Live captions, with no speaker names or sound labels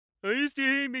I used to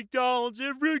eat McDonald's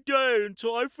every day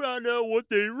until I found out what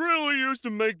they really used to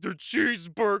make their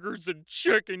cheeseburgers and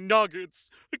chicken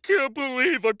nuggets. I can't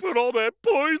believe I put all that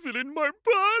poison in my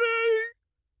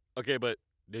body. Okay, but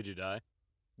did you die?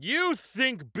 You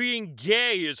think being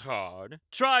gay is hard?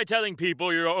 Try telling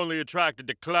people you're only attracted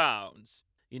to clowns.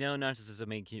 You know,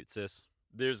 narcissism ain't cute, sis.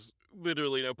 There's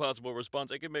literally no possible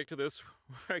response I can make to this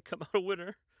where I come out a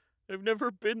winner. I've never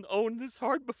been owned this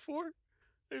hard before.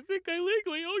 I think I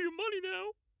legally owe you money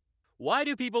now. Why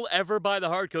do people ever buy the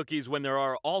hard cookies when there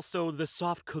are also the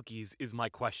soft cookies is my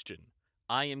question.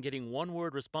 I am getting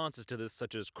one-word responses to this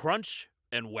such as crunch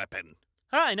and weapon.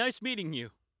 Hi, nice meeting you.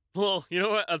 Well, you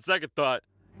know what? On second thought,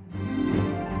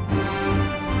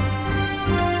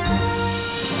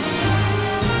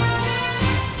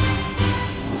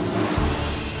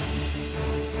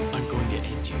 I'm going to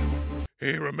end you.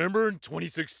 Hey, remember in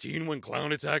 2016 when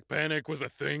clown attack panic was a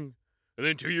thing? And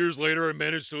then 2 years later it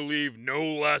managed to leave no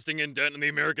lasting indent in the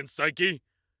American psyche?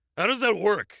 How does that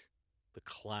work? The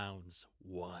clowns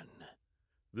won.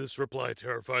 This reply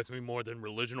terrifies me more than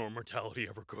religion or mortality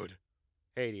ever could.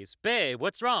 Hades, babe,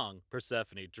 what's wrong?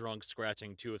 Persephone, drunk,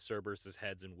 scratching two of Cerberus'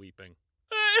 heads and weeping.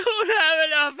 I don't have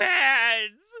enough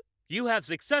hands! You have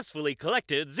successfully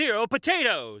collected 0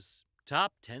 potatoes!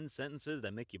 Top 10 sentences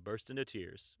that make you burst into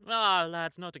tears. Ah,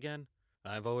 lads, not again.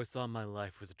 I've always thought my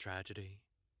life was a tragedy,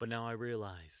 but now I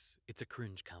realize it's a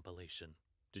cringe compilation.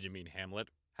 Did you mean Hamlet?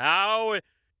 How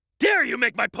dare you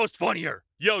make my post funnier?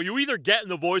 Yo, you either get in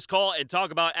the voice call and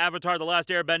talk about Avatar The Last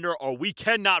Airbender, or we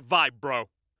cannot vibe, bro.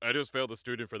 I just failed a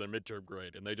student for their midterm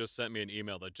grade, and they just sent me an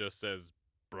email that just says,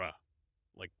 bruh.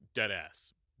 Like, dead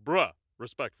ass. Bruh,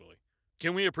 respectfully.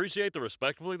 Can we appreciate the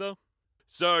respectfully, though?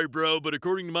 Sorry, bro, but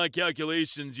according to my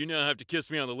calculations, you now have to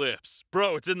kiss me on the lips.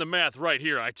 Bro, it's in the math right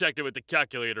here. I checked it with the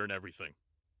calculator and everything.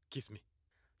 Kiss me.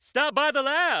 Stop by the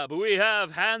lab. We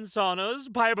have hand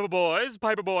saunas, Piper Boys,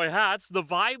 Piper Boy hats, the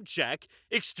vibe check,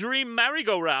 extreme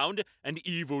merry-go-round, and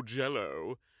evil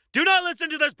jello. Do not listen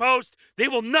to this post! They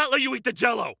will not let you eat the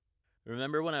jello!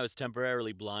 Remember when I was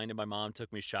temporarily blind and my mom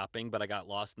took me shopping, but I got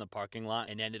lost in the parking lot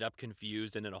and ended up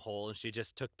confused and in a hole and she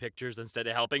just took pictures instead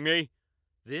of helping me?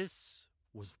 This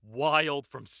was wild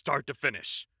from start to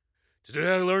finish.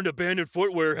 Today I learned abandoned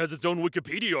footwear has its own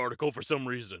Wikipedia article for some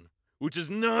reason, which is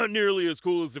not nearly as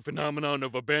cool as the phenomenon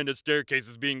of abandoned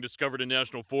staircases being discovered in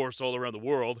national forests all around the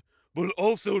world, but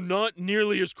also not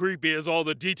nearly as creepy as all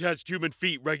the detached human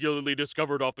feet regularly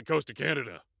discovered off the coast of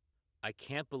Canada. I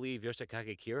can't believe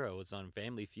Yoshikage Kiro was on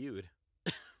Family Feud.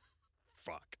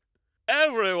 Fuck.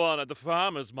 Everyone at the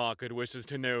farmer's market wishes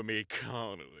to know me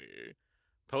carnally.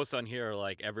 Posts on here are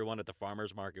like, everyone at the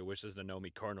farmer's market wishes to know me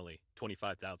carnally.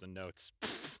 25,000 notes.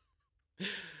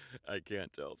 I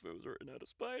can't tell if it was written out of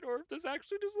spite or if this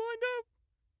actually just lined up.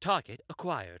 Target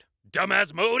acquired.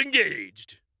 Dumbass mode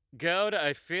engaged. Goad,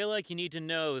 I feel like you need to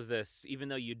know this, even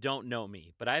though you don't know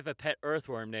me. But I have a pet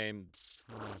earthworm named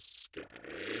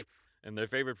Sasuke, and their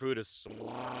favorite food is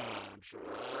cilantro.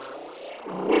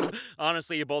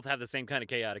 Honestly, you both have the same kind of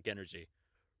chaotic energy.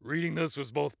 Reading this was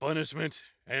both punishment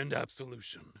and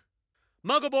absolution.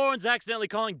 Muggleborn's accidentally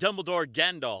calling Dumbledore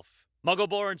Gandalf.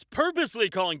 Muggleborn's purposely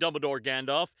calling Dumbledore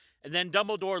Gandalf, and then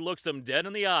Dumbledore looks him dead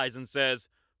in the eyes and says,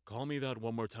 "Call me that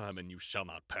one more time and you shall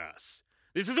not pass."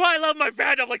 This is why I love my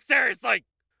fandom, like, seriously!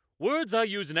 Words I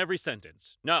use in every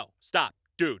sentence. No, stop,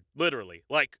 dude, literally.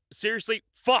 Like, seriously,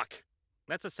 fuck!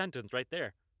 That's a sentence right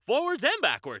there. Forwards and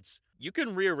backwards. You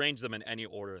can rearrange them in any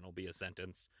order and it'll be a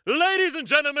sentence. Ladies and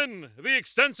gentlemen, the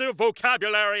extensive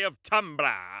vocabulary of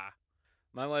Tumblr.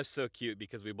 My wife's so cute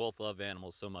because we both love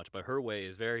animals so much, but her way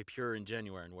is very pure and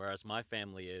genuine, whereas my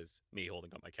family is me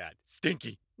holding up my cat.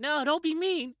 Stinky. No, don't be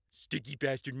mean. Stinky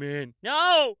bastard man.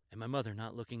 No! And my mother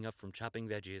not looking up from chopping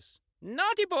veggies.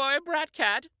 Naughty boy, brat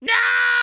cat. No!